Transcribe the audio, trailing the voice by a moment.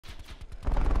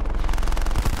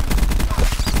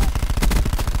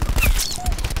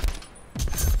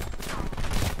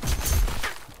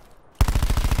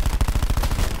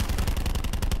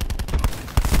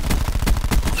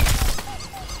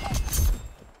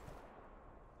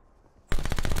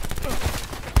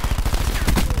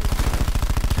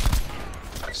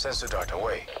Sensor dart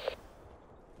away.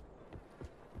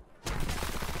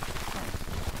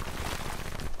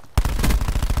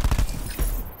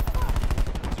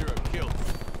 Zero kill.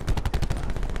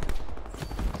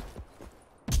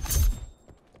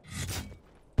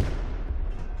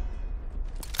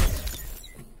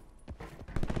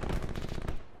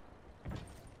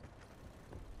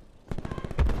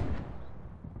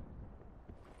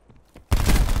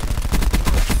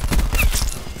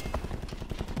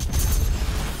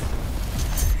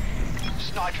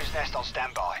 Sniper's nest on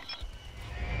standby.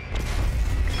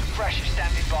 Fresh is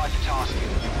standing by for tasking.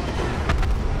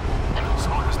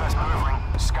 Sniper's nest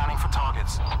maneuvering, scanning for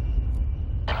targets.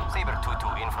 Saber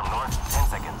 2-2 in from north, 10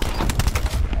 seconds.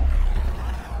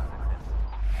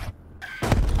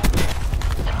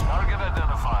 Target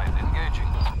identified, engaging.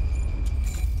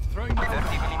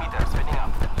 30mm spinning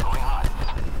up, going high.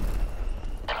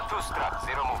 2 struck,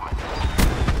 0 movement.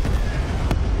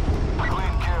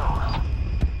 Clean kill.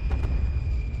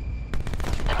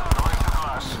 Going to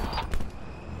glass.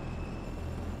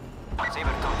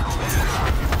 Saber 2-2.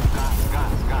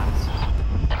 Guns.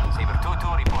 Saber 2-2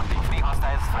 reporting 3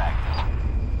 hostiles fragged.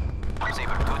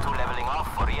 Saber 2-2 leveling off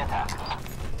for re-attack.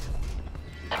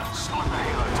 Sniper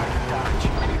helo taking damage.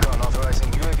 Recon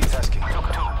authorizing UAV tasking. Took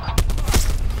 2.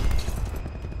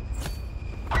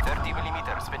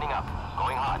 30mm spinning up,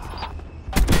 going hot.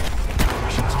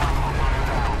 Mission's on,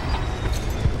 down.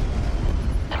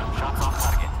 Shots off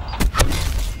target.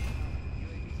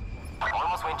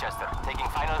 Almost Winchester, taking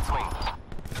final swing.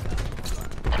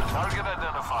 Target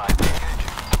identified,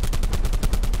 engaging.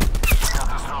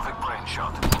 Catastrophic brain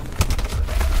shot.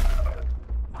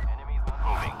 Enemies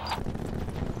moving.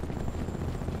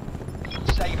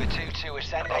 Saber 2-2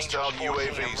 ascending. Hostile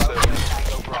UAV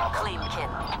Tango Bravo. Clean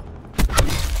kill.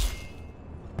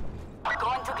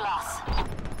 Going to glass.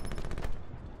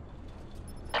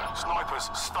 Snipers,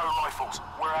 stone rifles,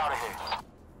 we're out of here.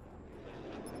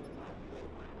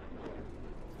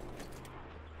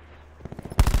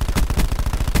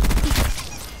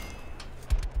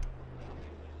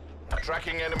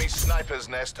 Tracking enemy sniper's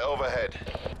nest overhead.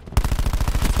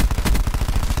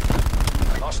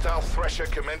 Hostile Thresher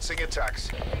commencing attacks.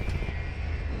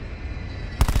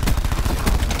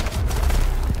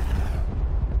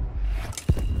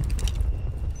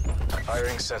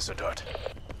 Firing sensor dart.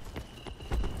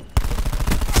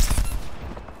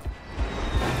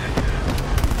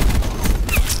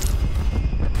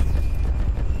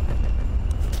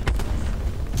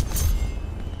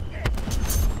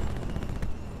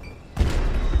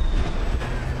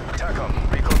 TACOM,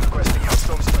 recon requesting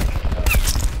Hellstorm strike.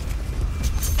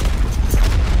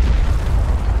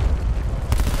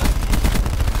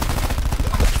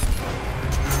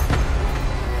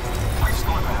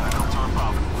 Sniper helicopter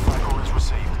above. Flag orders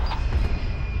received.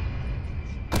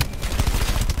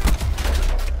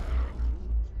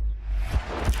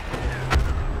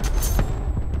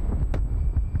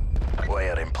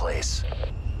 Wire in place.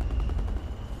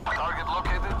 Target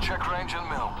located, check range and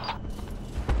mill.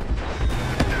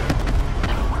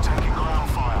 We're taking ground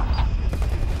fire.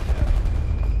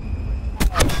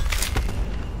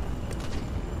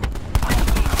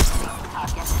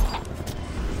 Target.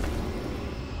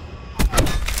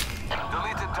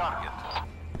 Deleted target.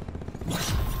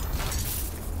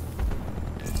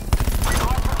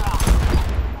 Going to glass.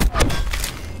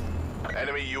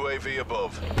 Enemy UAV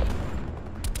above.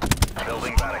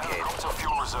 Building barricade. Helicopter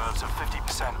fuel reserves of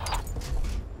 50%.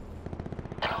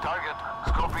 Target,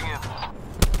 scoping in.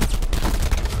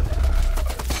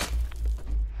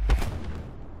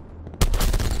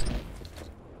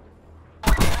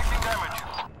 Taking damage.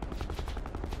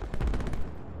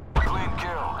 Clean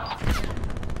kill.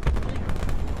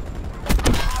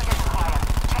 Target acquired.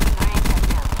 Checking range and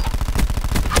mill.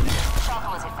 Shot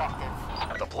was effective.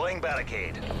 Deploying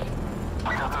barricade.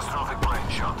 Catastrophic brain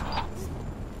shot.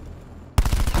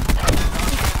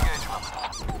 Engagement.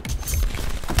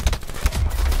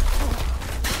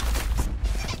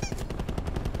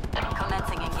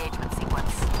 Commencing engagement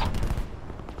sequence.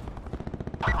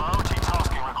 Priority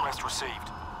tasking request received.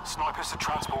 Snipers to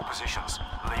transport positions.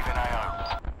 Leaving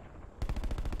AO.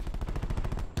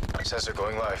 Sensor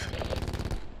going live.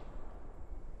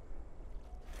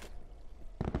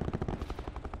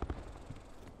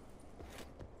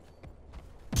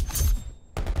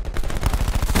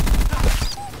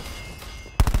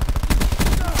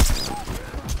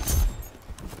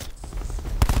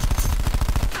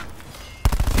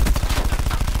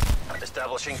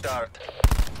 Establishing dart.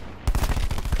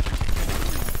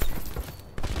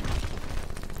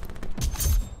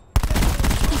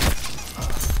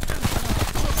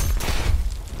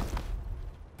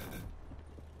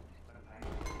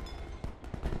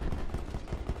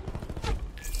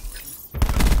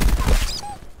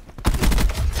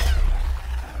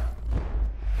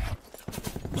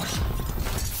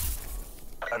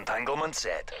 Entanglement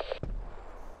set.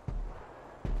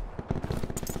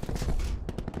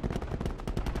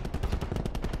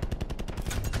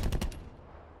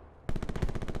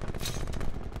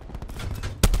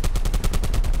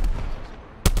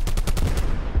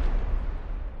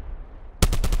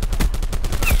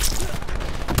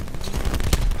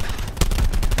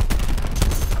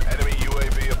 Enemy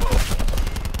UAV above.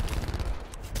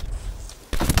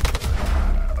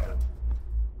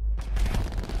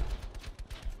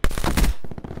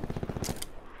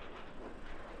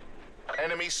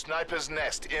 Enemy sniper's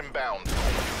nest inbound.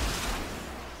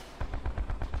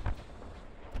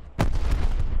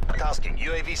 Tasking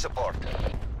UAV support.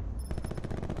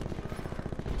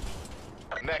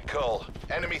 Net call.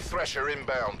 Enemy thresher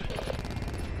inbound.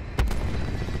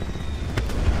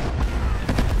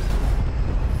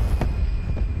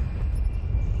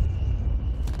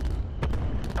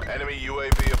 Enemy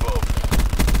UAV above.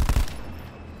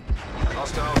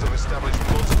 Hostiles have established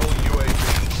multiple UAVs.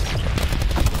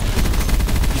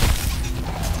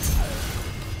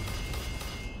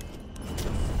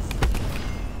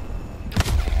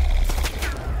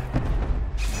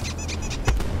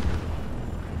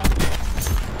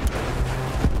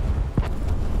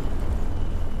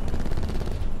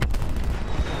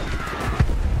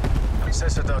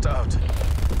 Sensor out.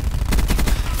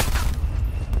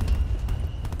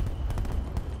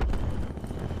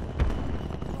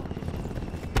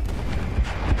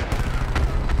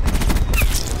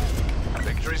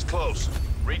 Victory's close.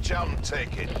 Reach out and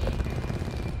take it.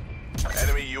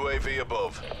 Enemy UAV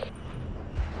above.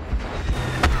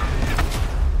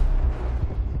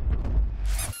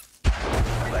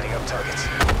 Lighting up targets.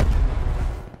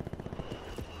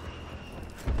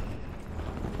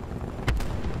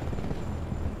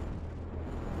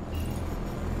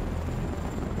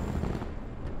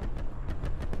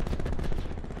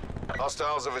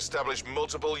 Hostiles have established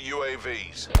multiple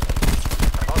UAVs.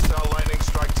 Hostile lightning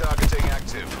strike targeting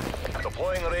active.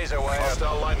 Deploying razor wire.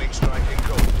 Hostile lightning strike in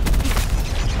code.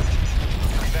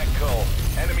 Net call.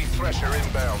 Enemy thresher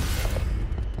inbound.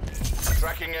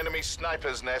 Tracking enemy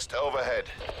sniper's nest overhead.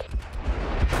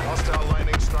 Hostile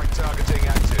lightning strike targeting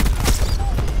active.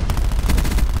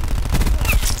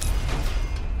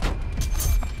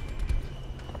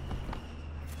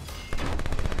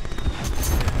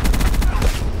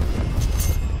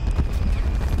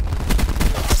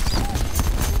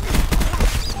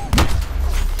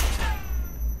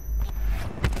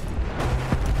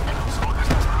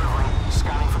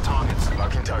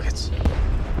 Targets. Bird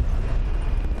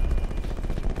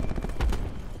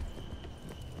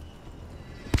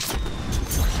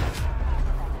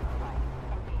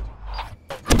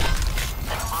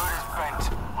is bent.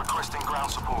 Requesting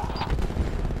ground support.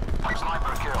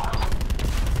 Sniper kill.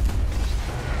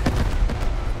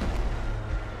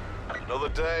 Another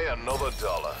day, another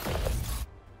dollar.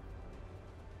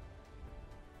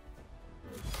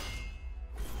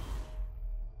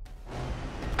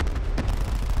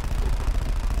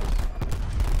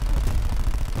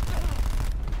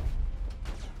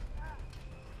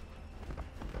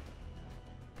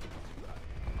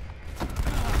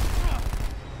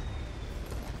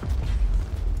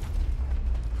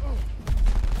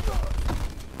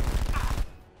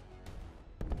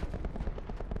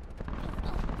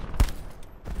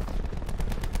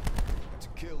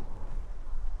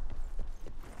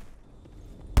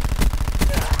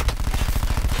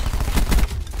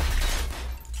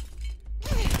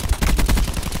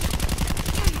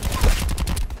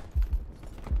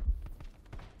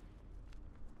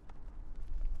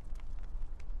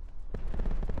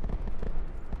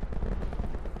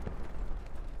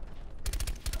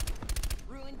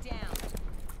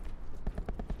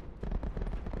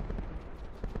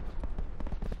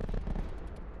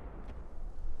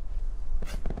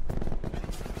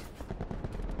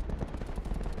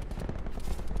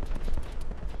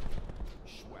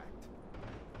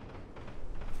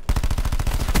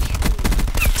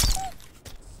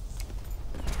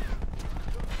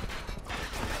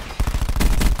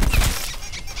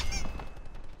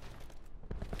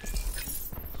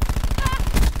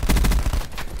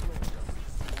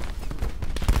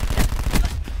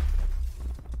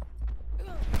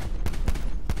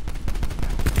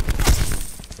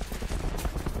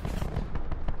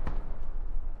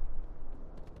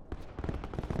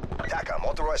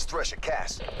 Authorized thresher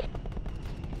cast.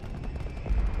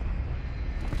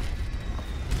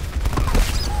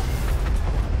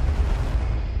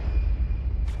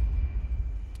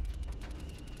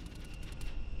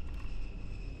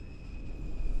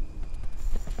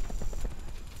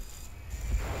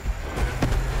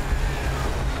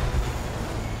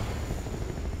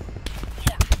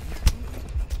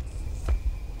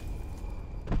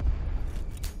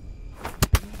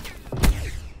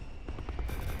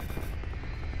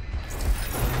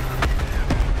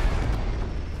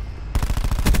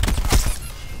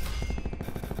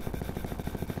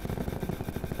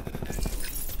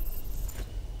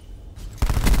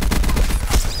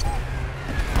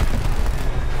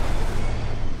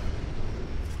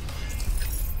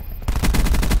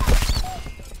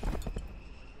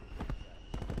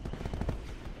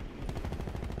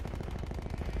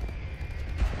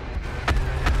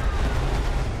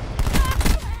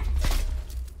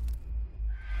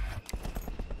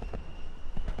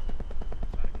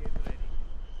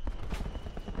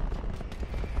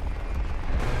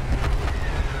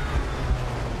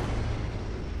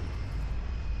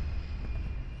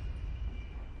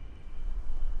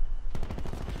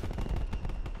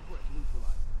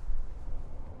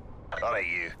 Right,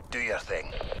 you. Do your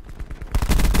thing.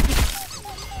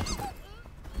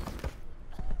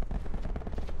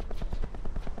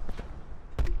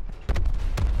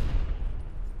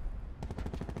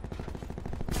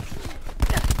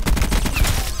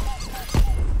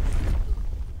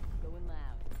 Going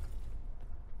loud.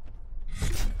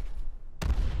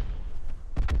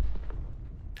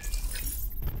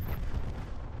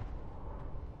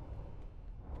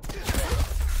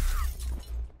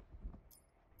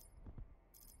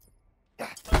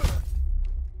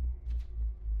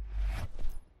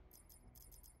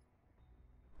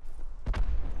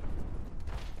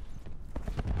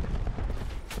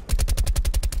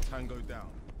 Tango down.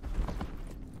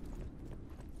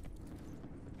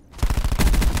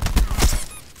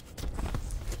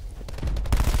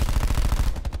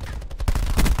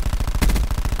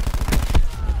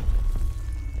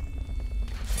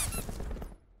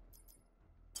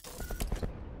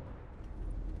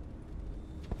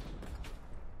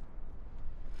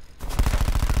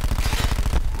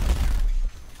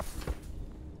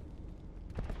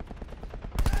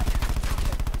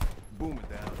 Boom it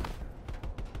down.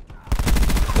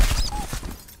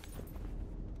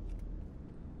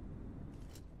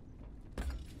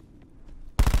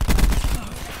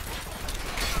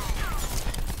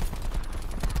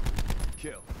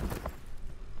 Kill.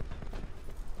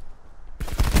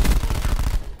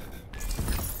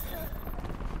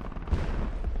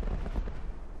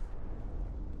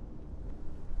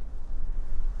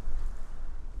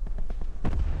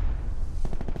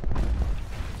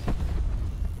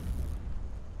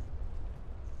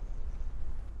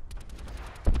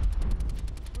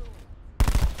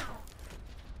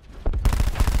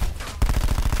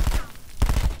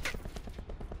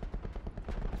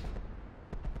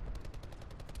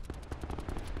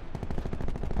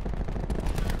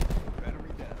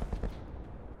 Battery down.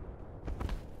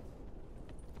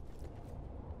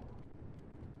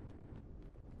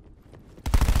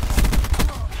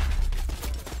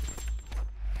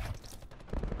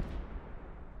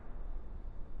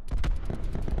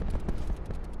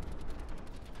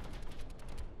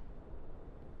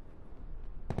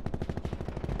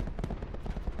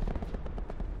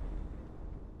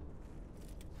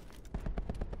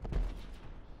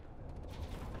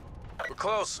 We're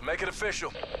close. Make it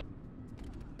official.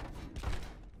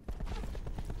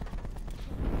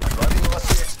 Running on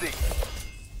CXD.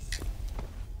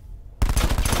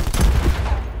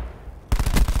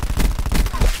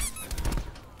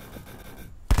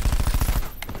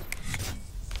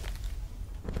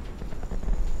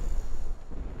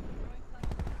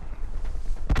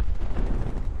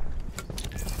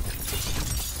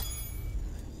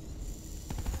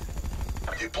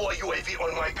 Deploy UAV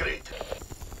on my grid.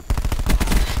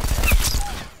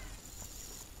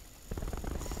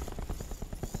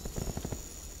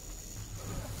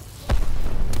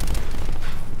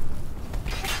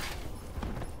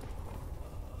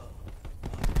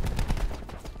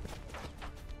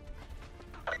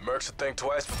 Mercs would think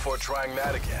twice before trying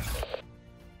that again.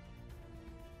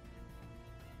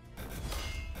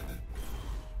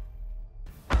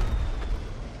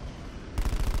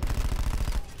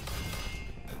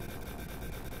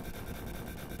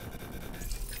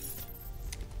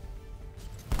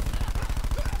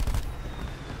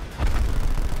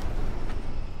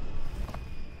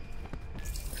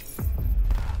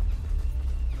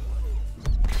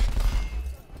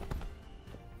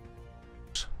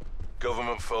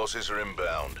 Government forces are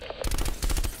inbound.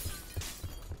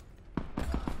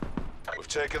 We've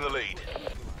taken the lead.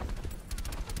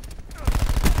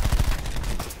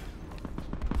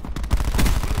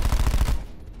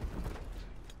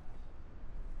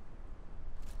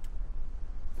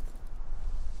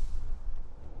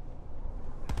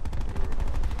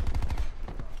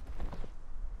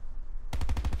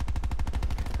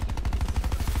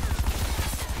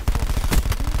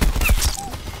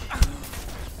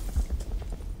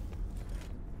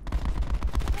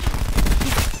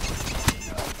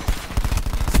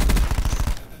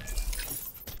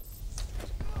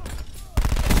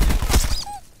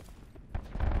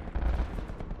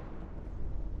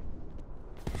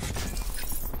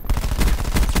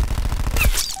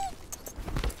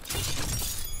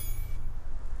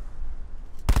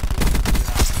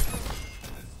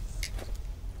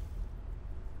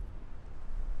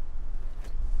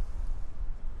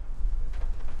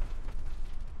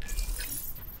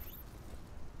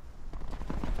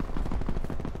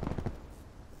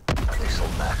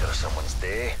 Someone's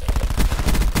day.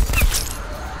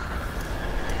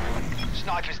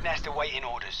 Sniper's nest awaiting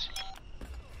orders.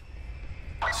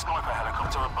 Sniper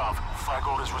helicopter above. Flag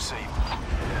orders received.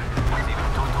 Saber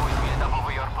 2-2 is wheeled up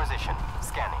over your position.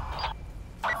 Scanning.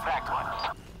 Fragged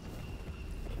one.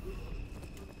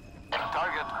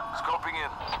 Target. Scoping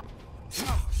in.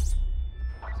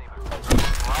 Saber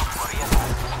 2-2 off for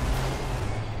reattack.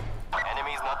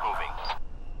 Enemies not moving.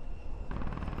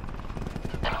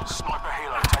 Sniper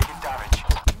helo taking damage.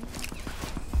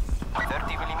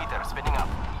 30mm spinning up.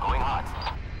 Going hot.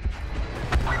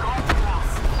 Going to glass.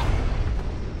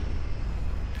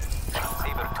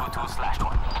 Saber 2-2 slashed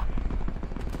one.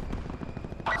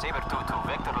 Saber 2-2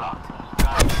 vector locked.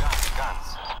 Guns.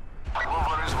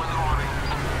 Movers with loading.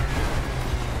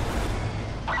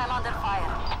 I'm under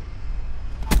fire.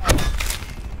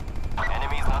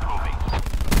 Enemies not moving.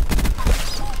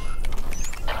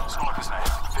 Sniper's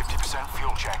nest. 50%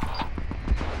 fuel check.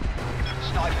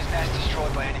 Sniper's nest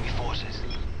destroyed by enemy forces.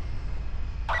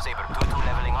 Saber 2-2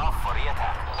 leveling off for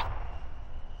reattack.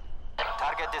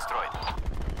 Target destroyed.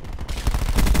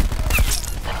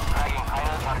 Dragging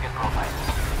final target profile.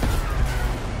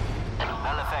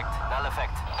 Null effect, null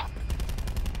effect.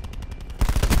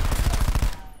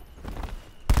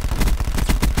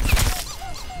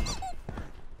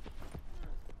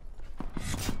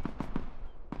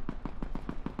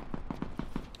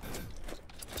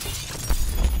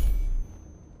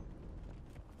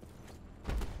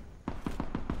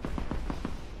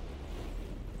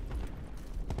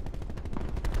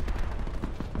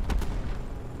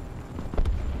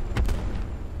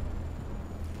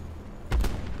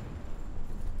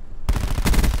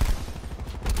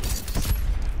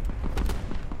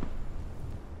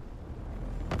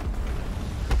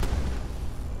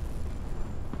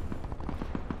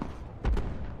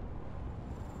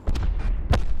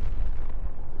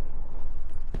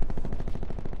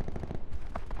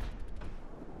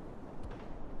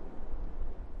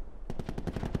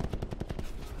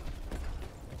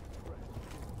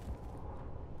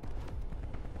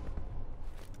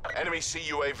 Enemy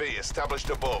CUAV established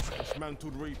above.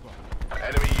 Dismantled Reaper.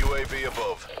 Enemy UAV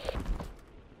above.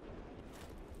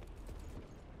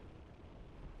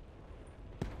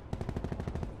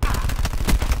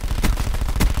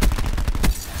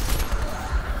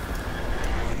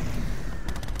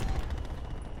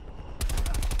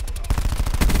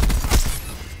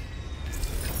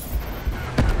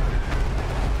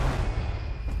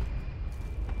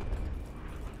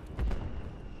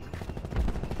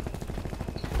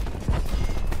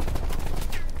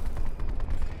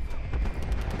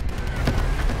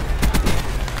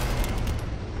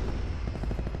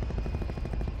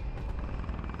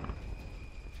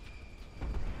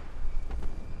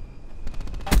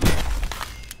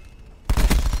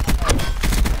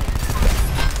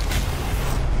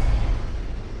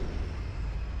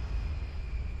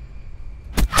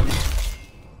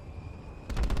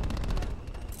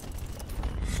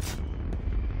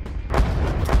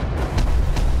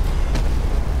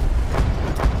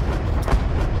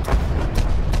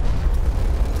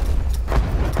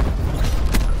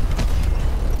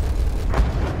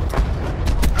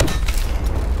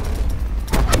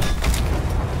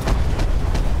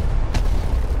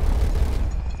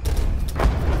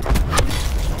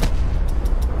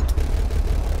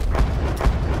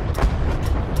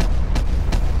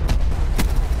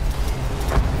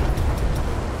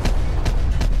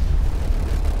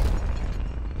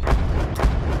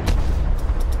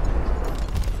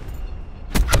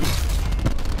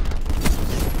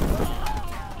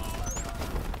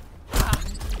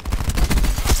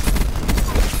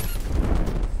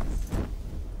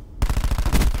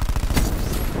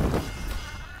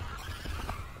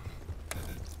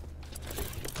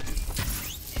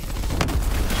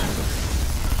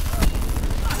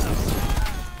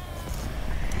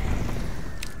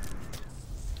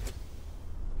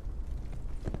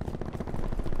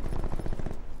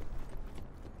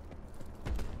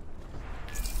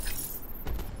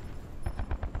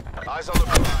 Eyes on the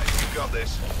prize, you've got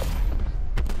this.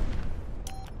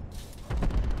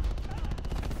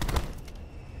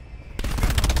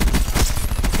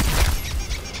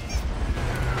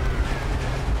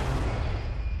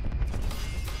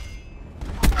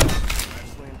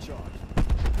 Actually in charge.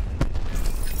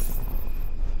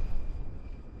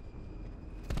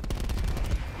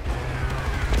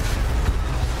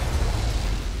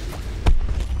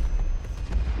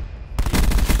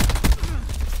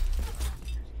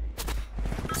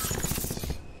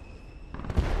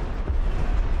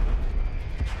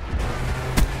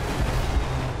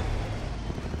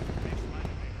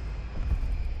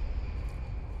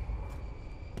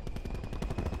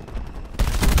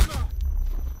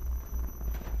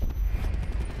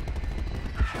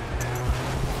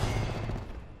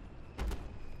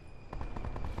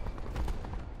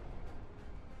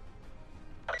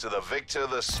 To the victor,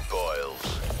 the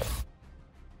spoils.